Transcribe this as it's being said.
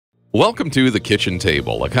Welcome to The Kitchen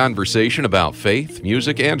Table, a conversation about faith,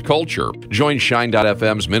 music, and culture. Join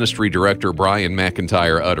Shine.fm's ministry director Brian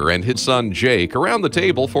McIntyre Utter and his son Jake around the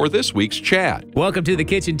table for this week's chat. Welcome to The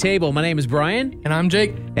Kitchen Table. My name is Brian. And I'm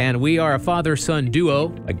Jake. And we are a father-son duo,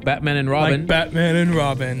 like Batman and Robin. Like Batman and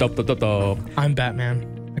Robin. Dup, dup, dup, dup. I'm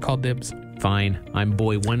Batman. I call dibs. Fine. I'm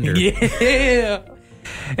Boy Wonder. Yeah.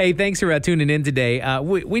 Hey, thanks for tuning in today.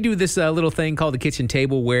 We do this little thing called the Kitchen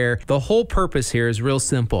Table where the whole purpose here is real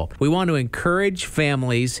simple. We want to encourage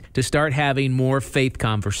families to start having more faith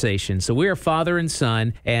conversations. So we're father and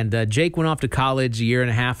son, and Jake went off to college a year and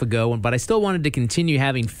a half ago, but I still wanted to continue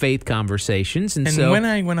having faith conversations. And so when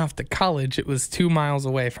I went off to college, it was 2 miles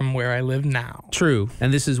away from where I live now. True.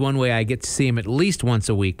 And this is one way I get to see him at least once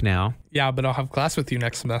a week now. Yeah, but I'll have class with you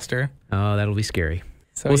next semester. Oh, that'll be scary.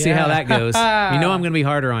 So, we'll see how that goes. You know I'm going to be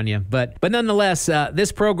harder on you. But nonetheless,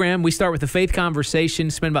 this program, we start with a faith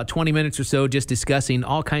conversation, spend about 20 minutes or so just discussing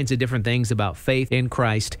all kinds of different things about faith in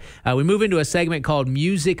Christ. We move into a segment called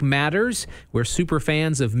Music Matters. We're super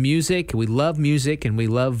fans of music. We love music, and we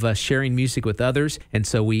love sharing music with others. And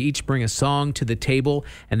so we each bring a song to the table,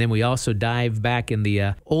 and then we also dive back in the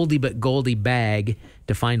oldie but goldie bag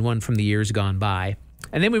to find one from the years gone by.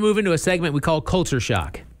 And then we move into a segment we call Culture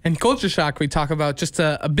Shock. In Culture Shock, we talk about just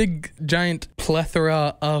a big, giant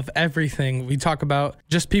plethora of everything. We talk about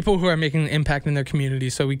just people who are making an impact in their community.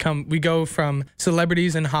 So we go from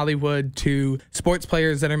celebrities in Hollywood to sports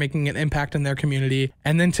players that are making an impact in their community,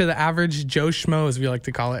 and then to the average Joe Schmo, as we like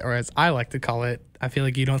to call it, or as I like to call it. I feel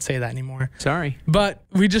like you don't say that anymore. Sorry. But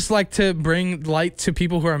we just like to bring light to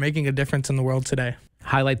people who are making a difference in the world today.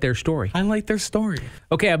 Highlight their story. Highlight their story.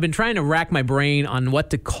 Okay, I've been trying to rack my brain on what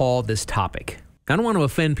to call this topic. I don't want to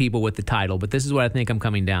offend people with the title, but this is what I think I'm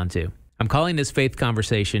coming down to. I'm calling this faith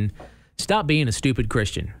conversation, Stop Being a Stupid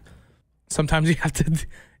Christian. Sometimes you have to...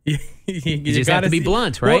 You just have to be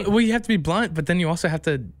blunt, right? Well, you have to be blunt, but then you also have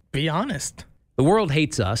to be honest. The world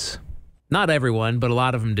hates us. Not everyone, but a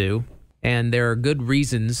lot of them do. And there are good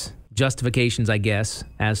reasons, justifications, I guess,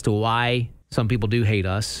 as to why some people do hate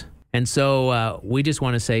us. And so we just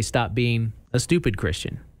want to say, stop being a stupid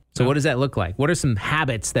Christian. So what does that look like? What are some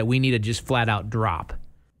habits that we need to just flat out drop?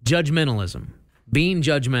 Judgmentalism, being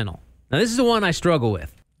judgmental. Now, this is the one I struggle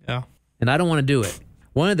with. Yeah. And I don't want to do it.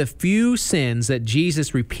 One of the few sins that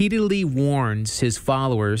Jesus repeatedly warns his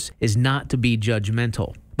followers is not to be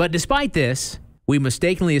judgmental. But despite this, we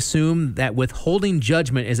mistakenly assume that withholding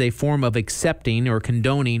judgment is a form of accepting or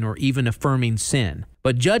condoning or even affirming sin.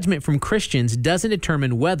 But judgment from Christians doesn't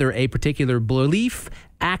determine whether a particular belief,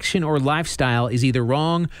 action, or lifestyle is either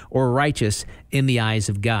wrong or righteous in the eyes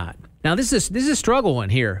of God. Now, this is a struggle one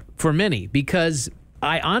here for many, because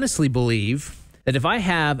I honestly believe that if I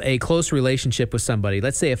have a close relationship with somebody,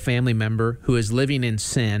 let's say a family member who is living in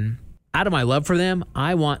sin, out of my love for them,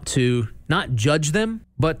 I want to not judge them,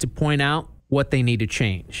 but to point out what they need to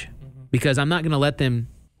change. Because I'm not going to let them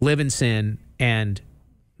live in sin and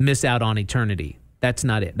miss out on eternity. That's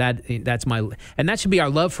not it. That's and that should be our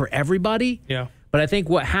love for everybody. Yeah. But I think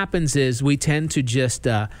what happens is we tend to just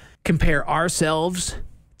compare ourselves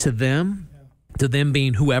to them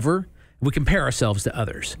being whoever. We compare ourselves to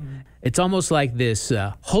others. It's almost like this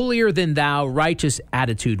holier than thou righteous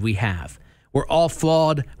attitude we have. We're all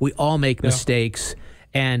flawed. We all make mistakes.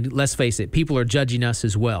 And let's face it, people are judging us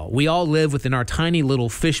as well. We all live within our tiny little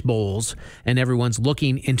fish bowls, and everyone's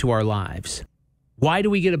looking into our lives. Why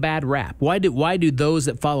do we get a bad rap? Why do those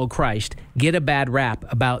that follow Christ get a bad rap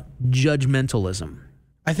about judgmentalism?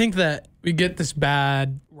 I think that we get this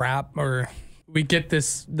bad rap, or we get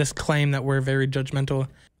this claim that we're very judgmental.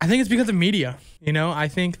 I think it's because of media. You know, I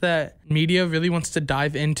think that media really wants to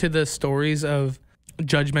dive into the stories of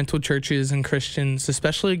judgmental churches and Christians,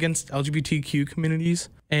 especially against LGBTQ communities,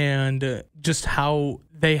 and just how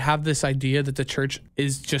they have this idea that the church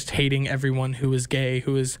is just hating everyone who is gay,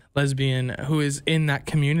 who is lesbian, who is in that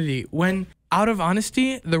community. When, out of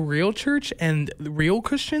honesty, the real church and the real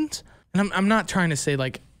Christians, and I'm not trying to say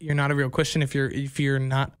like you're not a real Christian if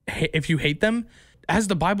you hate them. As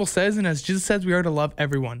the Bible says, and as Jesus says, we are to love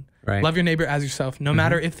everyone. Right. Love your neighbor as yourself, no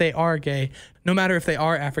matter if they are gay, no matter if they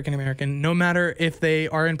are African American, no matter if they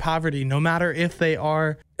are in poverty, no matter if they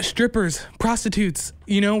are strippers, prostitutes.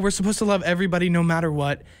 You know, we're supposed to love everybody no matter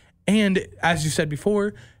what. And as you said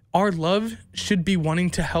before, our love should be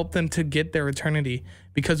wanting to help them to get their eternity,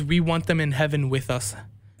 because we want them in heaven with us.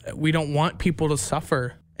 We don't want people to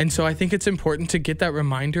suffer. And so I think it's important to get that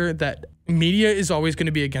reminder that media is always going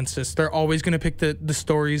to be against us. They're always going to pick the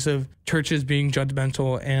stories of churches being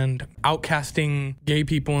judgmental and outcasting gay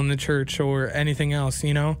people in the church or anything else,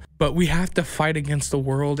 you know? But we have to fight against the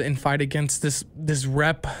world and fight against this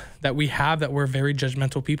rep that we have that we're very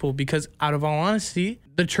judgmental people, because out of all honesty,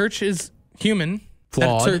 the church is human.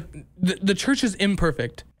 Flawed. The church is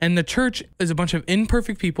imperfect, and the church is a bunch of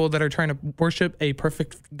imperfect people that are trying to worship a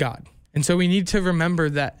perfect God. And so we need to remember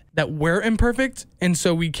that we're imperfect, and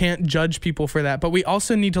so we can't judge people for that. But we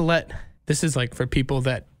also need to this is like for people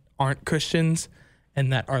that aren't Christians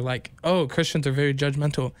and that are like, oh, Christians are very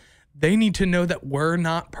judgmental. They need to know that we're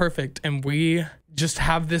not perfect, and we just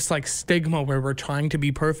have this like stigma where we're trying to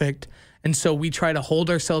be perfect. And so we try to hold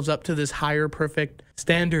ourselves up to this higher perfect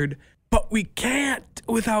standard, but we can't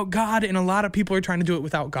without God. And a lot of people are trying to do it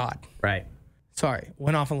without God. Right. Sorry,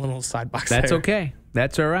 went off a little sidebox there. That's okay.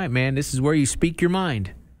 That's all right, man. This is where you speak your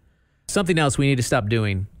mind. Something else we need to stop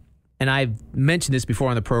doing, and I've mentioned this before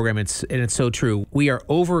on the program, and it's so true. We are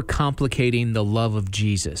overcomplicating the love of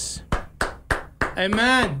Jesus.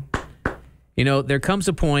 Amen. You know, there comes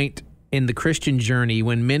a point in the Christian journey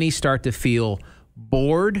when many start to feel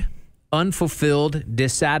bored, unfulfilled,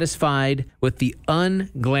 dissatisfied with the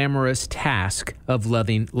unglamorous task of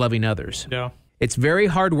loving others. Yeah. It's very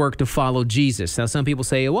hard work to follow Jesus. Now, some people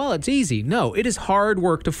say, well, it's easy. No, it is hard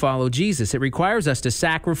work to follow Jesus. It requires us to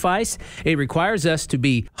sacrifice. It requires us to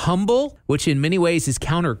be humble, which in many ways is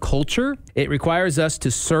counterculture. It requires us to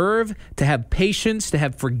serve, to have patience, to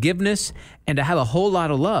have forgiveness, and to have a whole lot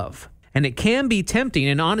of love. And it can be tempting,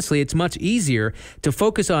 and honestly, it's much easier to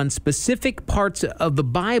focus on specific parts of the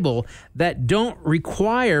Bible that don't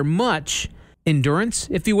require much endurance,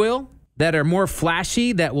 if you will, that are more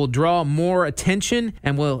flashy, that will draw more attention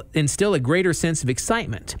and will instill a greater sense of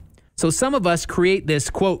excitement. So some of us create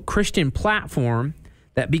this, quote, Christian platform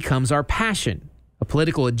that becomes our passion. A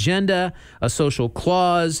political agenda, a social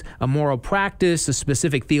clause, a moral practice, a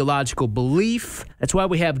specific theological belief. That's why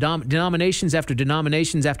we have denominations after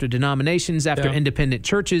denominations after denominations after independent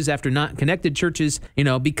churches, after not connected churches, you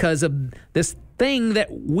know, because of this thing that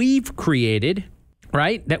we've created,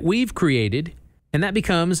 right? That we've created. And that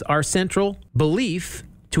becomes our central belief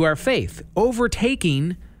to our faith,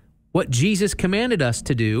 overtaking what Jesus commanded us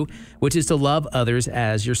to do, which is to love others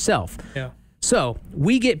as yourself. Yeah. So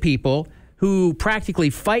we get people who practically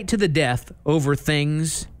fight to the death over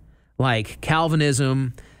things like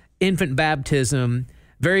Calvinism, infant baptism,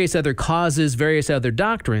 various other causes, various other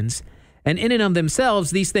doctrines. And in and of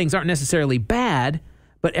themselves, these things aren't necessarily bad,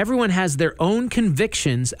 but everyone has their own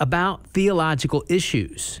convictions about theological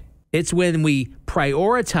issues. It's when we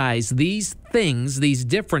prioritize these things, these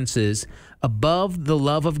differences, above the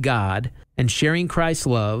love of God and sharing Christ's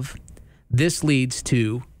love, this leads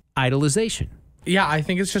to idolization. Yeah, I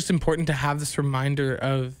think it's just important to have this reminder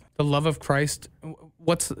of the love of Christ.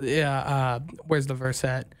 Where's the verse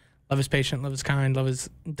at? Love is patient, love is kind,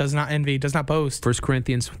 does not envy, does not boast. 1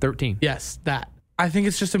 Corinthians 13. Yes, that. I think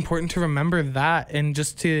it's just important to remember that, and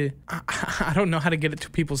just to, I don't know how to get it to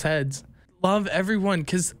people's heads. Love everyone,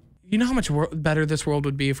 because you know how much better this world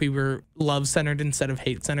would be if we were love-centered instead of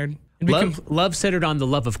hate-centered? Love centered on the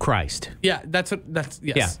love of Christ. Yeah, yes.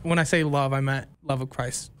 Yeah. When I say love, I meant love of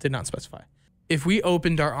Christ, did not specify. If we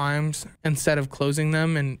opened our arms instead of closing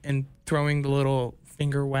them and throwing the little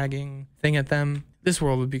finger wagging thing at them, this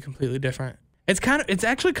world would be completely different. It's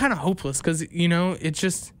actually kind of hopeless, because, you know, it's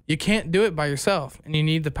just, you can't do it by yourself, and you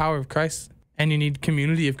need the power of Christ, and you need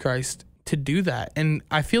community of Christ to do that. And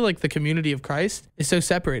I feel like the community of Christ is so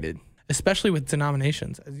separated, especially with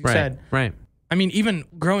denominations, as you said. Right. I mean, even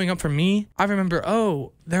growing up for me, I remember,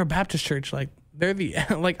 oh, they're a Baptist church. Like, they're the,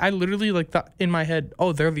 like, I literally, like, thought in my head,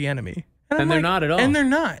 oh, they're the enemy. And they're not at all. And they're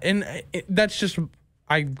not. And that's just,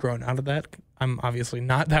 I've grown out of that. I'm obviously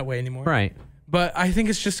not that way anymore. Right. But I think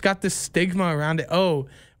it's just got this stigma around it. Oh,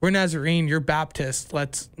 we're Nazarene, you're Baptist.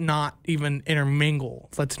 Let's not even intermingle.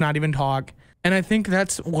 Let's not even talk. And I think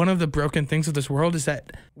that's one of the broken things of this world, is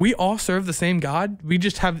that we all serve the same God. We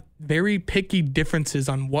just have very picky differences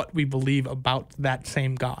on what we believe about that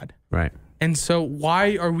same God. Right. And so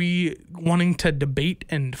why are we wanting to debate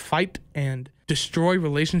and fight and destroy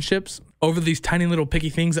relationships over these tiny little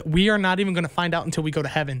picky things that we are not even going to find out until we go to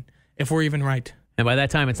heaven, if we're even right? And by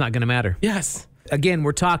that time, it's not going to matter. Yes. Again,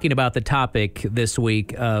 we're talking about the topic this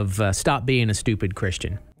week of stop being a stupid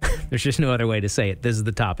Christian. There's just no other way to say it. This is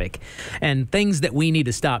the topic. And things that we need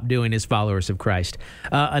to stop doing as followers of Christ.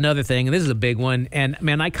 Another thing, and this is a big one, and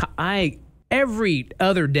man, I every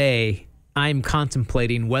other day, I'm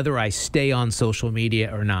contemplating whether I stay on social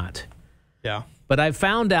media or not. Yeah. But I've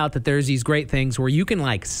found out that there's these great things where you can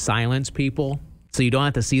like silence people. so you don't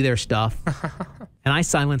have to see their stuff. And I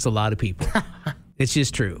silence a lot of people. It's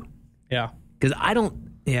just true. Yeah. Because I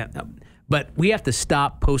don't, but we have to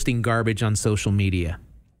stop posting garbage on social media.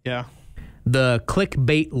 Yeah. The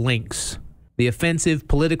clickbait links, the offensive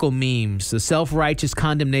political memes, the self-righteous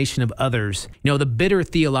condemnation of others, the bitter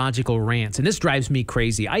theological rants. And this drives me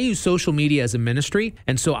crazy. I use social media as a ministry,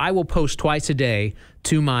 and so I will post twice a day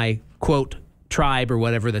to my, quote, tribe or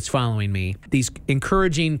whatever that's following me, these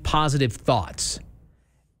encouraging, positive thoughts.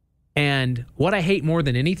 And what I hate more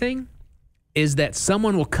than anything is that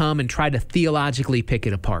someone will come and try to theologically pick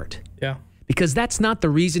it apart. Yeah. Because that's not the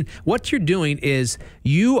reason. What you're doing is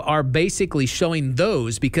you are basically showing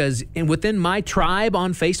those, because within my tribe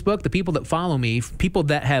on Facebook, the people that follow me, people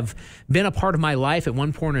that have been a part of my life at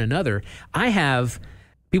one point or another, I have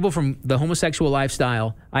people from the homosexual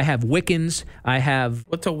lifestyle. I have Wiccans. I have...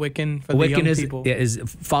 What's a Wiccan for the young people? Is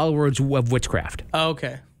followers of witchcraft. Oh,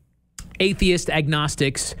 okay. Atheist,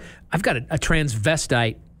 agnostics. I've got a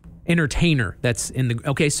transvestite entertainer that's in the...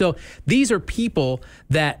 Okay, so these are people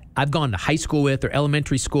that I've gone to high school with or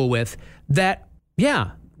elementary school with that,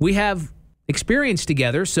 we have experience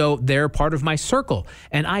together, so they're part of my circle.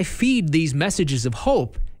 And I feed these messages of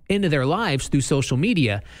hope into their lives through social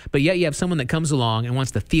media, but yet you have someone that comes along and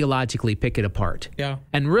wants to theologically pick it apart. Yeah.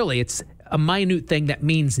 And really, it's a minute thing that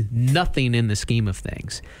means nothing in the scheme of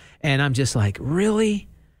things. And I'm just like, really?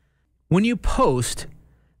 When you post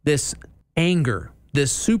this anger,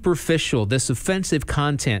 this superficial, this offensive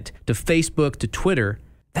content to Facebook, to Twitter,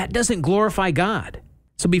 that doesn't glorify God.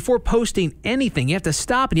 So before posting anything, you have to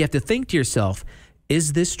stop and you have to think to yourself,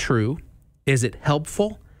 is this true? Is it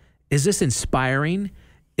helpful? Is this inspiring?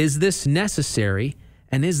 Is this necessary?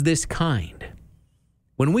 And is this kind?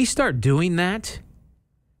 When we start doing that,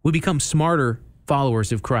 we become smarter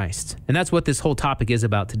followers of Christ. And that's what this whole topic is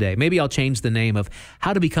about today. Maybe I'll change the name of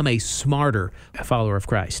how to become a smarter follower of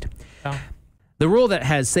Christ. Yeah. The rule that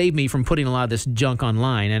has saved me from putting a lot of this junk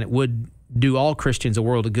online, and it would do all Christians a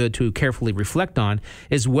world of good to carefully reflect on,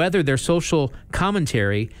 is whether their social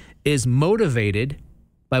commentary is motivated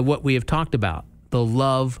by what we have talked about, the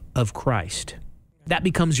love of Christ. That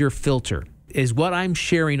becomes your filter. Is what I'm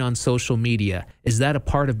sharing on social media, is that a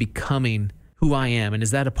part of becoming who I am? And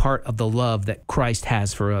is that a part of the love that Christ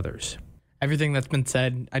has for others? Everything that's been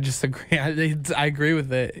said, I just agree. I agree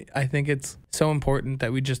with it. I think it's so important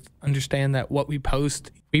that we just understand that what we post,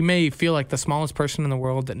 we may feel like the smallest person in the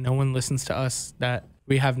world, that no one listens to us, that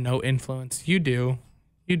we have no influence. You do.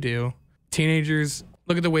 You do. Teenagers,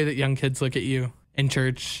 look at the way that young kids look at you in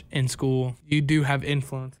church, in school. You do have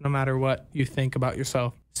influence no matter what you think about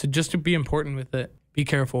yourself. So just to be important with it, be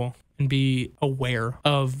careful and be aware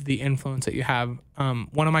of the influence that you have.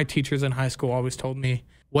 One of my teachers in high school always told me,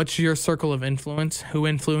 what's your circle of influence? Who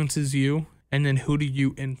influences you? And then who do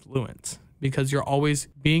you influence? Because you're always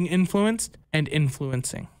being influenced and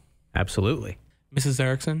influencing. Absolutely. Mrs.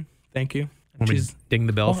 Erickson, thank you. Want me to ding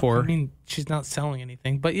the bell for her? I mean, she's not selling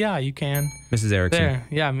anything, but yeah, you can. Mrs. Erickson. There,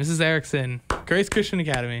 yeah, Mrs. Erickson. Grace Christian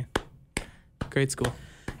Academy. Great school.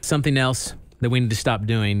 Something else that we need to stop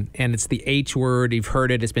doing, and it's the H word. You've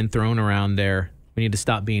heard it. It's been thrown around there. We need to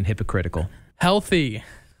stop being hypocritical. Healthy.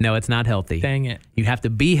 No, it's not healthy. Dang it. You have to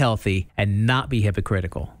be healthy and not be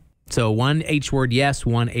hypocritical. So one H word yes,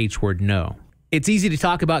 one H word no. It's easy to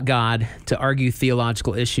talk about God, to argue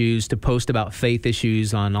theological issues, to post about faith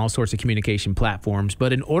issues on all sorts of communication platforms.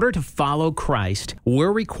 But in order to follow Christ,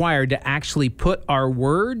 we're required to actually put our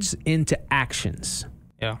words into actions.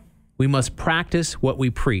 Yeah. We must practice what we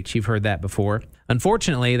preach. You've heard that before.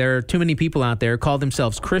 Unfortunately, there are too many people out there who call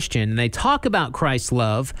themselves Christian, and they talk about Christ's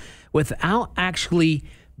love without actually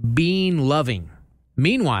being loving.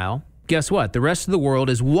 Meanwhile, guess what? The rest of the world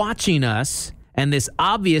is watching us and this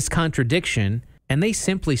obvious contradiction, and they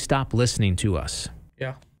simply stop listening to us.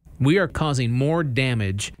 Yeah. We are causing more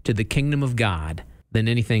damage to the kingdom of God than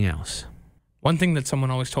anything else. One thing that someone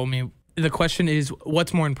always told me, the question is,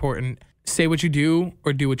 what's more important? Say what you do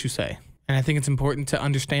or do what you say? And I think it's important to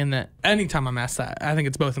understand that anytime I'm asked that, I think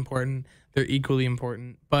it's both important. They're equally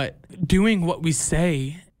important. But doing what we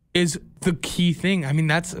say is the key thing. I mean,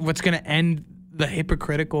 that's what's going to end the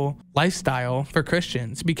hypocritical lifestyle for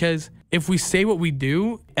Christians. Because if we say what we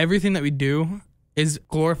do, everything that we do is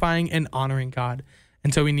glorifying and honoring God.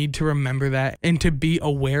 And so we need to remember that and to be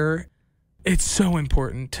aware. It's so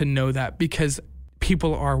important to know that because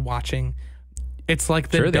people are watching. It's like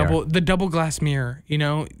the double glass mirror, you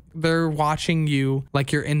know, they're watching you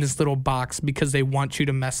like you're in this little box because they want you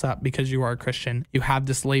to mess up because you are a Christian. You have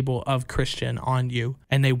this label of Christian on you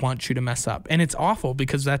and they want you to mess up. And it's awful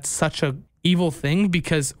because that's such a evil thing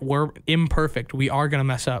because we're imperfect. We are going to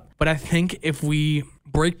mess up. But I think if we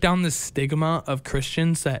break down the stigma of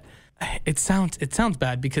Christians that it sounds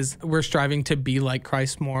bad because we're striving to be like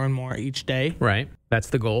Christ more and more each day. Right. That's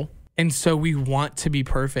the goal. And so we want to be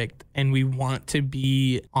perfect and we want to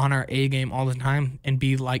be on our A game all the time and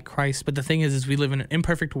be like Christ. But the thing is we live in an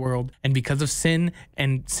imperfect world. And because of sin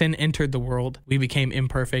and sin entered the world, we became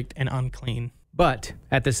imperfect and unclean. But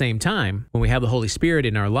at the same time, when we have the Holy Spirit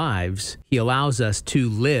in our lives, he allows us to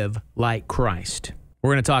live like Christ.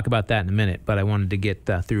 We're going to talk about that in a minute, but I wanted to get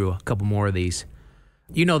through a couple more of these.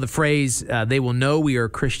 You know the phrase, they will know we are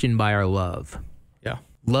Christian by our love. Yeah.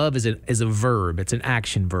 Love is a verb. It's an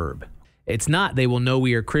action verb. It's not they will know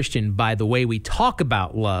we are Christian by the way we talk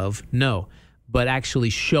about love, no, but actually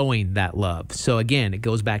showing that love. So again, it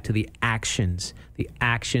goes back to the actions. The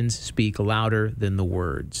actions speak louder than the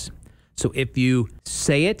words. So if you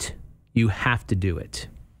say it, you have to do it.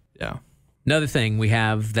 Yeah. Another thing we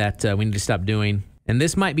have that we need to stop doing, and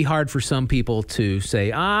this might be hard for some people to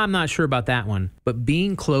say, I'm not sure about that one, but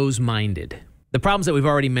being closed-minded. The problems that we've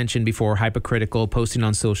already mentioned before, hypocritical, posting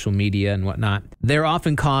on social media and whatnot, they're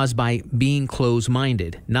often caused by being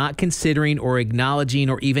closed-minded, not considering or acknowledging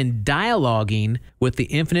or even dialoguing with the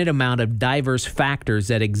infinite amount of diverse factors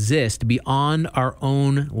that exist beyond our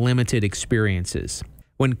own limited experiences.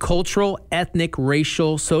 When cultural, ethnic,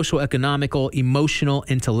 racial, socio-economical, emotional,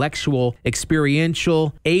 intellectual,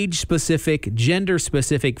 experiential, age-specific,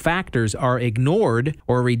 gender-specific factors are ignored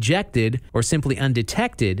or rejected or simply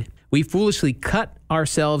undetected, we foolishly cut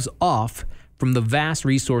ourselves off from the vast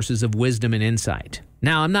resources of wisdom and insight.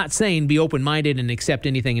 Now, I'm not saying be open-minded and accept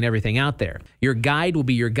anything and everything out there. Your guide will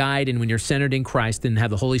be your guide, and when you're centered in Christ and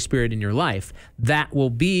have the Holy Spirit in your life, that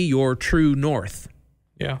will be your true north.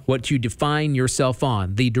 Yeah. What you define yourself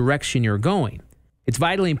on, the direction you're going. It's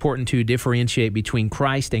vitally important to differentiate between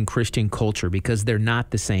Christ and Christian culture because they're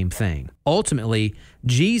not the same thing. Ultimately,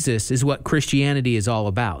 Jesus is what Christianity is all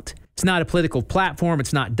about. It's not a political platform.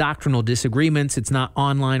 It's not doctrinal disagreements. It's not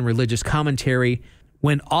online religious commentary.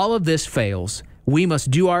 When all of this fails, we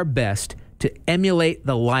must do our best to emulate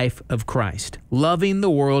the life of Christ, loving the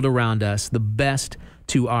world around us the best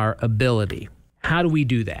to our ability. How do we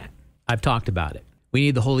do that? I've talked about it. We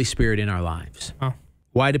need the Holy Spirit in our lives. Oh.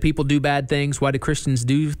 Why do people do bad things? Why do Christians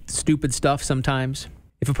do stupid stuff sometimes?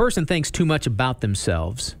 If a person thinks too much about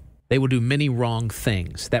themselves, they will do many wrong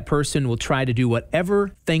things. That person will try to do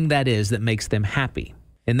whatever thing that is that makes them happy.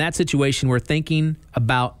 In that situation, we're thinking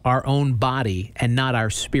about our own body and not our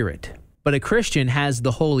spirit. But a Christian has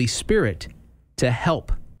the Holy Spirit to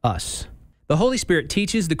help us. The Holy Spirit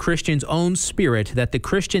teaches the Christian's own spirit that the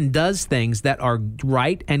Christian does things that are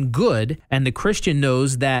right and good, and the Christian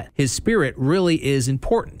knows that his spirit really is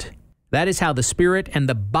important. That is how the spirit and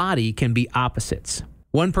the body can be opposites.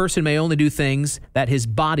 One person may only do things that his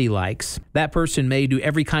body likes. That person may do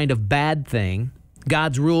every kind of bad thing.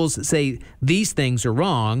 God's rules say these things are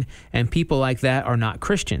wrong, and people like that are not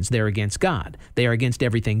Christians. They're against God. They are against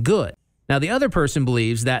everything good. Now, the other person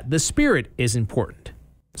believes that the spirit is important.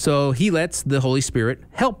 So he lets the Holy Spirit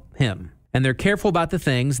help him, and they're careful about the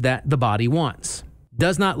things that the body wants.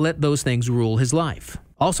 Does not let those things rule his life.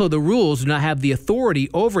 Also, the rules do not have the authority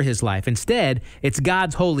over his life. Instead, it's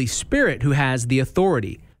God's Holy Spirit who has the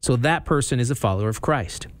authority. So that person is a follower of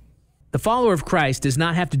Christ. The follower of Christ does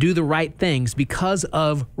not have to do the right things because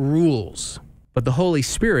of rules, but the Holy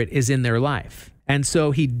Spirit is in their life. And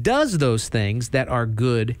so he does those things that are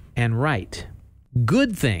good and right.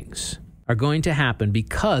 Good things are going to happen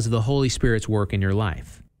because of the Holy Spirit's work in your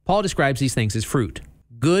life. Paul describes these things as fruit.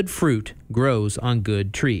 Good fruit grows on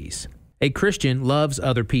good trees. A Christian loves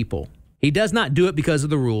other people. He does not do it because of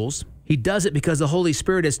the rules. He does it because the Holy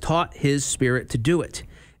Spirit has taught his spirit to do it.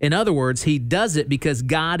 In other words, he does it because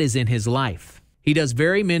God is in his life. He does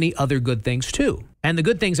very many other good things too. And the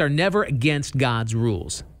good things are never against God's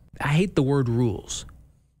rules. I hate the word rules.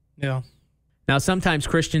 Yeah. Now, sometimes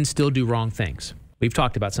Christians still do wrong things. We've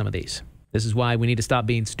talked about some of these. This is why we need to stop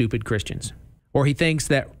being stupid Christians. Or he thinks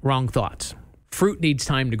that wrong thoughts. Fruit needs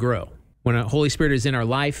time to grow. When the Holy Spirit is in our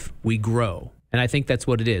life, we grow. And I think that's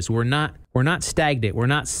what it is. We're not stagnant. We're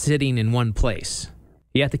not sitting in one place.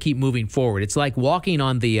 You have to keep moving forward. It's like walking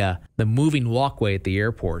on the moving walkway at the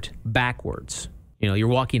airport backwards. You know, you're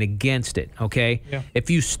walking against it, okay? Yeah. If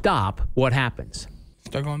you stop, what happens?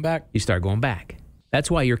 Start going back. You start going back.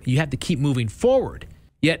 That's why you have to keep moving forward.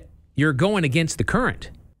 Yet you're going against the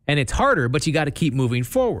current. And it's harder, but you got to keep moving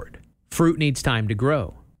forward. Fruit needs time to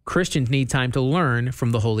grow. Christians need time to learn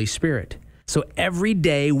from the Holy Spirit. So every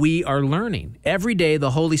day we are learning. Every day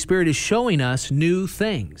the Holy Spirit is showing us new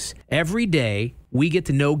things. Every day we get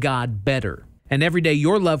to know God better. And every day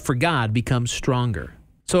your love for God becomes stronger.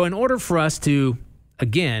 So in order for us to,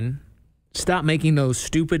 again, stop making those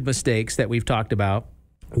stupid mistakes that we've talked about,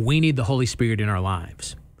 we need the Holy Spirit in our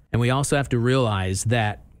lives. And we also have to realize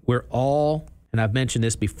that we're all, and I've mentioned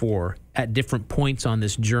this before, at different points on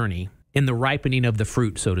this journey in the ripening of the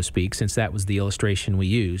fruit, so to speak, since that was the illustration we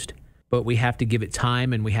used. But we have to give it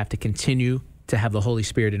time, and we have to continue to have the Holy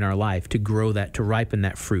Spirit in our life to grow that, to ripen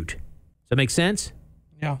that fruit. Does that make sense?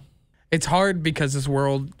 Yeah. It's hard because this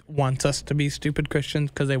world wants us to be stupid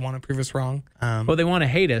Christians because they want to prove us wrong. Well, they want to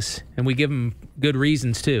hate us, and we give them good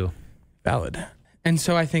reasons too. Valid. And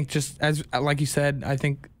so I think just as, like you said, I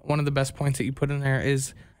think one of the best points that you put in there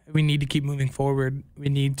is we need to keep moving forward. We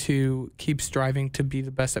need to keep striving to be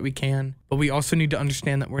the best that we can. But we also need to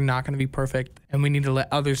understand that we're not going to be perfect, and we need to let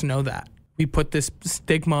others know that. We put this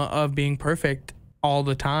stigma of being perfect all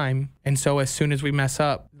the time. And so as soon as we mess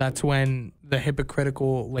up, that's when the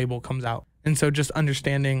hypocritical label comes out. And so just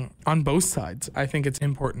understanding on both sides, I think it's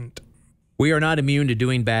important. We are not immune to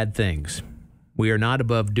doing bad things. We are not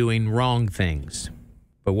above doing wrong things.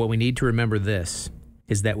 But what we need to remember this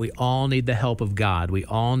is that we all need the help of God. We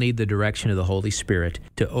all need the direction of the Holy Spirit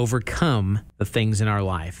to overcome the things in our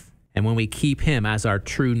life. And when we keep Him as our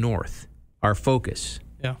true north, our focus,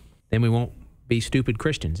 then we won't be stupid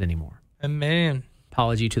Christians anymore. Amen.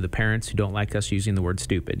 Apology to the parents who don't like us using the word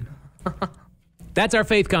stupid. That's our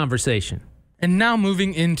faith conversation. And now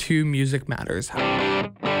moving into Music Matters.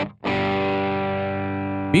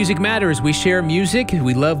 Music Matters. We share music.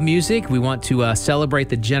 We love music. We want to celebrate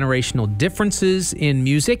the generational differences in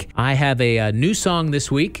music. I have a new song this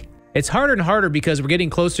week. It's harder and harder because we're getting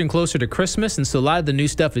closer and closer to Christmas, and so a lot of the new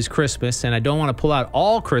stuff is Christmas, and I don't want to pull out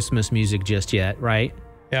all Christmas music just yet, right?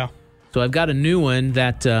 Yeah. So I've got a new one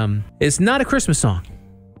that is not a Christmas song.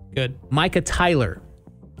 Good. Micah Tyler.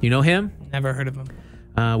 You know him? Never heard of him.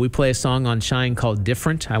 We play a song on Shine called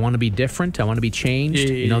Different. I want to be different. I want to be changed.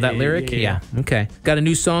 You know that lyric? Yeah. Okay. Got a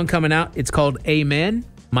new song coming out. It's called Amen.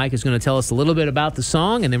 Mike is going to tell us a little bit about the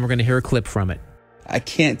song, and then we're going to hear a clip from it. I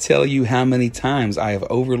can't tell you how many times I have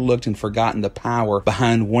overlooked and forgotten the power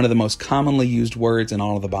behind one of the most commonly used words in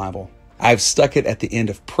all of the Bible. I've stuck it at the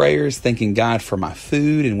end of prayers, thanking God for my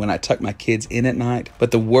food and when I tuck my kids in at night.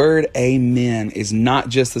 But the word amen is not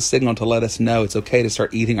just the signal to let us know it's okay to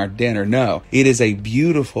start eating our dinner. No, it is a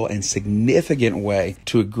beautiful and significant way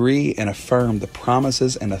to agree and affirm the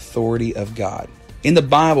promises and authority of God. In the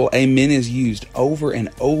Bible, amen is used over and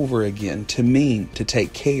over again to mean to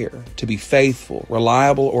take care, to be faithful,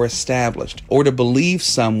 reliable, or established, or to believe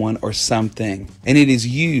someone or something. And it is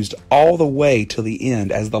used all the way to the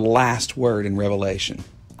end as the last word in Revelation.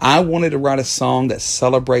 I wanted to write a song that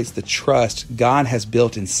celebrates the trust God has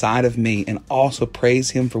built inside of me and also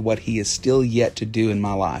praise Him for what He is still yet to do in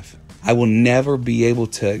my life. I will never be able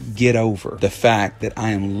to get over the fact that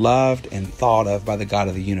I am loved and thought of by the God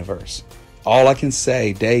of the universe. All I can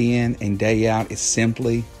say day in and day out is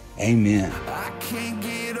simply, amen. I can't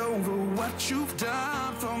get over what you've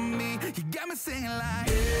done for me. You got me singing like,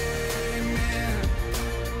 amen,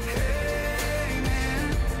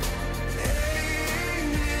 amen,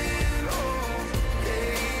 amen, oh,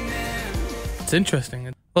 amen. It's interesting.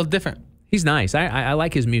 It's a little different. He's nice. I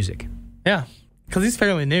like his music. Yeah. Because he's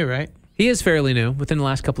fairly new, right? He is fairly new within the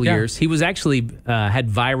last couple of years. He was actually had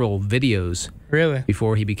viral videos. Really?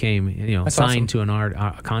 Before he became, That's signed awesome. to an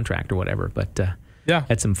art contract or whatever. But Yeah.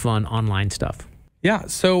 had some fun online stuff. Yeah.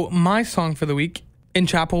 So my song for the week, in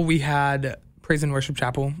chapel, we had Praise and Worship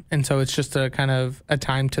Chapel. And so it's just a kind of a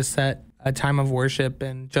time to set a time of worship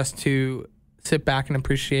and just to sit back and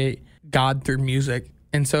appreciate God through music.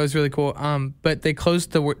 And so it's really cool. But they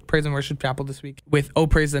closed the Praise and Worship Chapel this week with Oh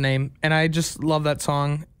Praise the Name. And I just love that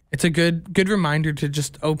song. It's a good reminder to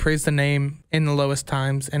just, praise the name in the lowest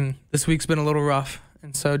times. And this week's been a little rough.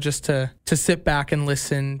 And so just to sit back and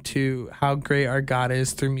listen to how great our God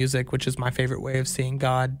is through music, which is my favorite way of seeing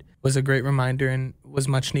God, was a great reminder and was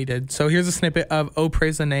much needed. So here's a snippet of Oh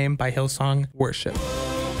Praise the Name by Hillsong Worship.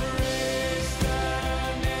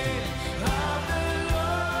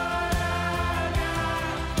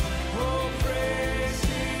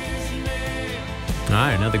 All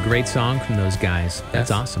right, another great song from those guys. That's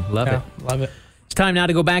Yes. awesome. Love it. Love it. It's time now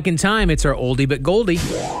to go back in time. It's our oldie but goldie.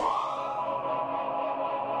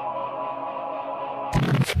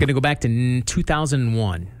 Going to go back to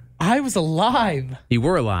 2001. I was alive. You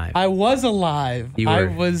were alive. I was alive. You I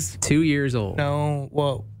were was, 2 years old. no,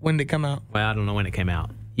 well, when did it come out? Well, I don't know when it came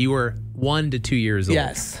out. You were 1 to 2 years old.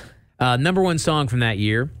 Yes. Number one song from that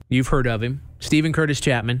year. You've heard of him. Stephen Curtis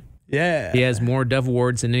Chapman. Yeah. He has more Dove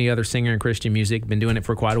Awards than any other singer in Christian music. Been doing it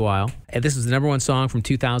for quite a while. And this is the number one song from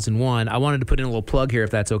 2001. I wanted to put in a little plug here, if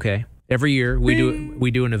that's okay. Every year we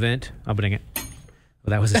do an event. I'll bring it.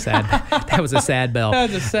 Well, that was a sad. That was a sad bell. That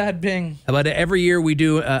was a sad bing. But every year we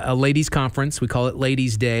do a ladies' conference. We call it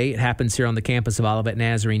Ladies' Day. It happens here on the campus of Olivet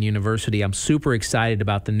Nazarene University. I'm super excited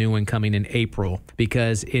about the new one coming in April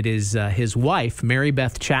because it is his wife, Mary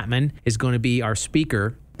Beth Chapman, is going to be our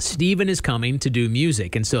speaker. Stephen is coming to do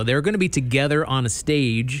music, and so they're going to be together on a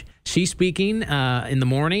stage. She's speaking in the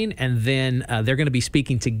morning, and then they're going to be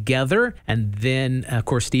speaking together, and then, of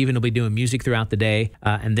course, Stephen will be doing music throughout the day,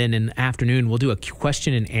 and then in the afternoon, we'll do a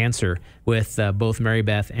question and answer with both Mary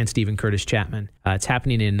Beth and Stephen Curtis Chapman. It's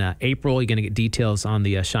happening in April. You're going to get details on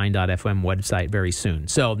the Shine.fm website very soon.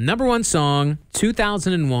 So, number one song,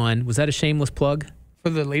 2001. Was that a shameless plug? For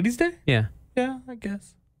the Ladies' Day? Yeah. Yeah, I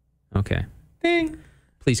guess. Okay. Ding.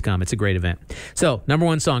 Please come. It's a great event. So, number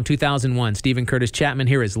one song, 2001, Stephen Curtis Chapman.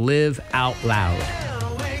 Here is Live Out Loud.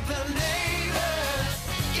 Wake the neighbors,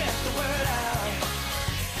 get the word out.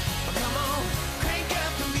 Come on, crank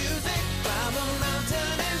up the music, climb a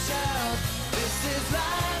mountain and shout. This is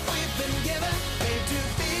life we've been given, made to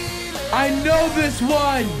feel it. I know this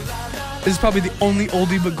one. This is probably the only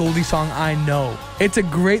oldie but goldie song I know. It's a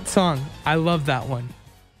great song. I love that one.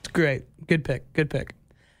 It's great. Good pick. Good pick.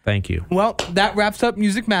 Thank you. Well, that wraps up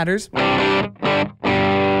Music Matters. And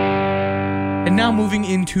now moving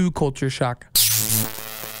into Culture Shock.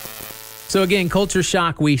 So again, Culture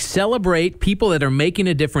Shock, we celebrate people that are making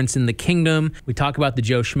a difference in the kingdom. We talk about the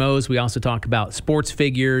Joe Schmoes. We also talk about sports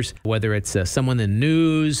figures, whether it's someone in the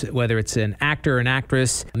news, whether it's an actor, an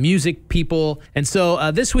actress, music people. And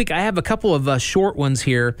so this week I have a couple of short ones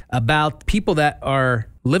here about people that are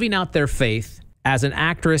living out their faith as an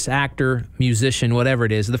actress, actor, musician, whatever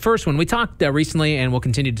it is. The first one, we talked recently, and we'll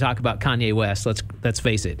continue to talk about Kanye West. Let's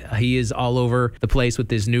face it. He is all over the place with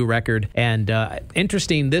his new record. And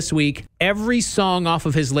interesting, this week, every song off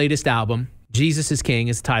of his latest album, Jesus is King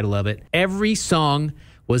is the title of it, every song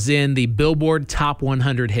was in the Billboard Top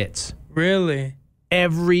 100 hits. Really?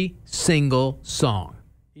 Every single song.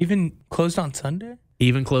 Even closed on Sunday?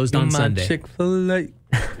 Even closed on Sunday. Chick-fil-A.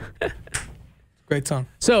 Great song.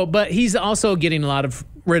 So, but he's also getting a lot of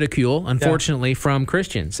ridicule, unfortunately, from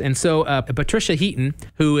Christians. And so Patricia Heaton,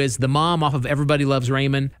 who is the mom off of Everybody Loves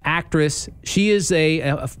Raymond, actress, she is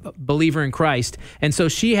a believer in Christ. And so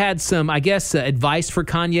she had some, I guess, advice for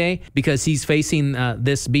Kanye because he's facing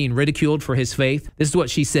this being ridiculed for his faith. This is what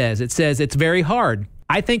she says. It says, "It's very hard.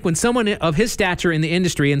 I think when someone of his stature in the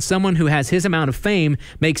industry and someone who has his amount of fame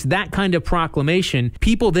makes that kind of proclamation,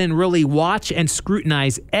 people then really watch and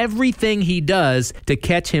scrutinize everything he does to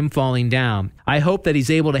catch him falling down. I hope that he's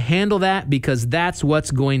able to handle that because that's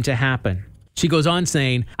what's going to happen." She goes on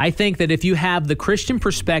saying, "I think that if you have the Christian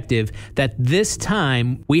perspective that this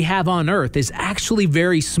time we have on earth is actually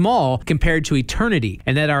very small compared to eternity,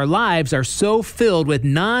 and that our lives are so filled with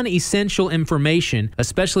non-essential information,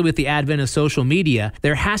 especially with the advent of social media,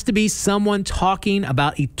 there has to be someone talking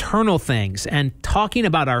about eternal things and talking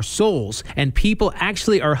about our souls, and people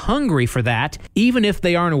actually are hungry for that, even if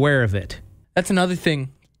they aren't aware of it." That's another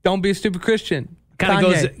thing. Don't be a stupid Christian. Kind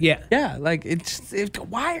of goes, yeah. Yeah, like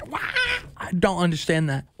why? I don't understand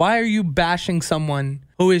that. Why are you bashing someone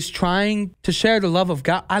who is trying to share the love of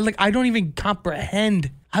God? I don't even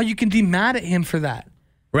comprehend how you can be mad at him for that.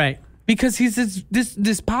 Right. Because he's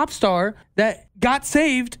this pop star that got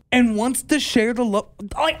saved and wants to share the love.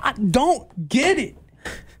 Like, I don't get it.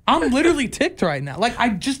 I'm literally ticked right now. Like, I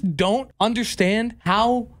just don't understand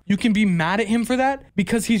how you can be mad at him for that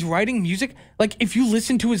because he's writing music. Like, if you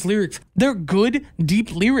listen to his lyrics, they're good,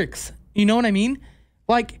 deep lyrics. You know what I mean?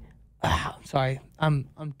 Like, sorry.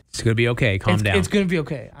 It's going to be okay. Calm down. It's going to be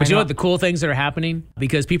okay. But you know what the cool things that are happening?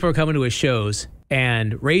 Because people are coming to his shows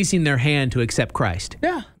and raising their hand to accept Christ.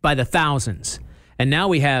 Yeah. By the thousands. And now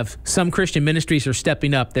we have some Christian ministries are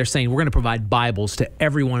stepping up. They're saying, we're going to provide Bibles to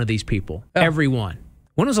every one of these people. Yeah. Everyone.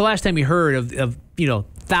 When was the last time you heard of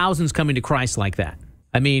thousands coming to Christ like that?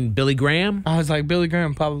 I mean, Billy Graham. I was like, Billy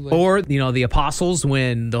Graham probably. Or, the apostles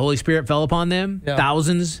when the Holy Spirit fell upon them. Yeah.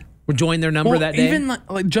 Thousands were joining their number that day. Even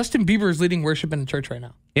like Justin Bieber is leading worship in the church right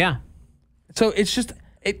now. Yeah. So it's just,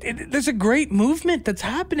 there's a great movement that's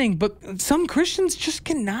happening, but some Christians just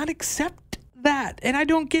cannot accept that. And I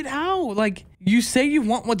don't get how. Like, you say you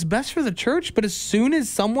want what's best for the church, but as soon as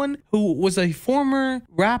someone who was a former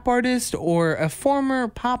rap artist or a former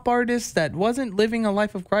pop artist that wasn't living a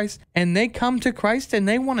life of Christ, and they come to Christ and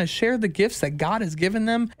they want to share the gifts that God has given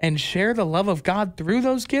them and share the love of God through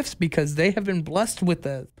those gifts because they have been blessed with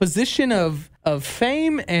a position of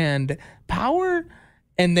fame and power,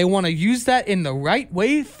 and they want to use that in the right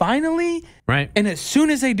way finally. Right. And as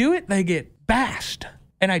soon as they do it, they get bashed.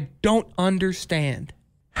 And I don't understand.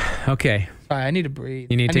 Okay. Sorry, I need to breathe.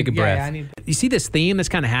 You need to take a breath. Yeah, I need. You see this theme that's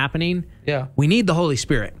kind of happening? Yeah. We need the Holy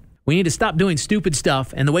Spirit. We need to stop doing stupid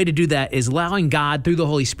stuff. And the way to do that is allowing God through the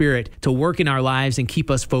Holy Spirit to work in our lives and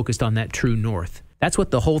keep us focused on that true north. That's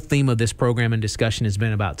what the whole theme of this program and discussion has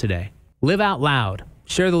been about today. Live out loud.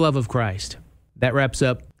 Share the love of Christ. That wraps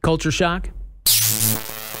up Culture Shock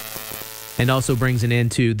and also brings an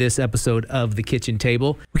end to this episode of The Kitchen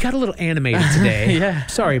Table. We got a little animated today. Yeah.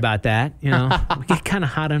 Sorry about that. We get kind of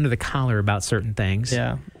hot under the collar about certain things.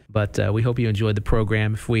 Yeah. But we hope you enjoyed the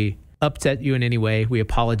program. If we upset you in any way, we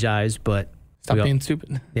apologize, but Stop being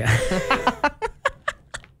stupid. yeah.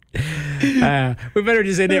 We better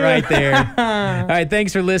just end it right there. All right,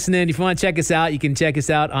 thanks for listening. If you want to check us out, you can check us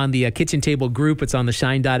out on the Kitchen Table group. It's on the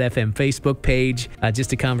Shine.fm Facebook page.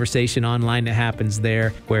 Just a conversation online that happens there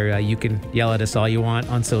where you can yell at us all you want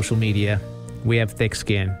on social media. We have thick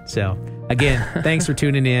skin. So, again, thanks for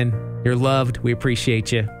tuning in. You're loved. We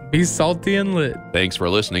appreciate you. Be salty and lit. Thanks for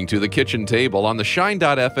listening to The Kitchen Table on the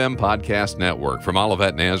Shine.fm podcast network from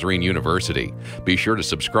Olivet Nazarene University. Be sure to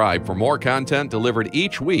subscribe for more content delivered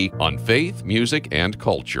each week on faith, music, and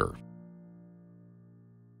culture.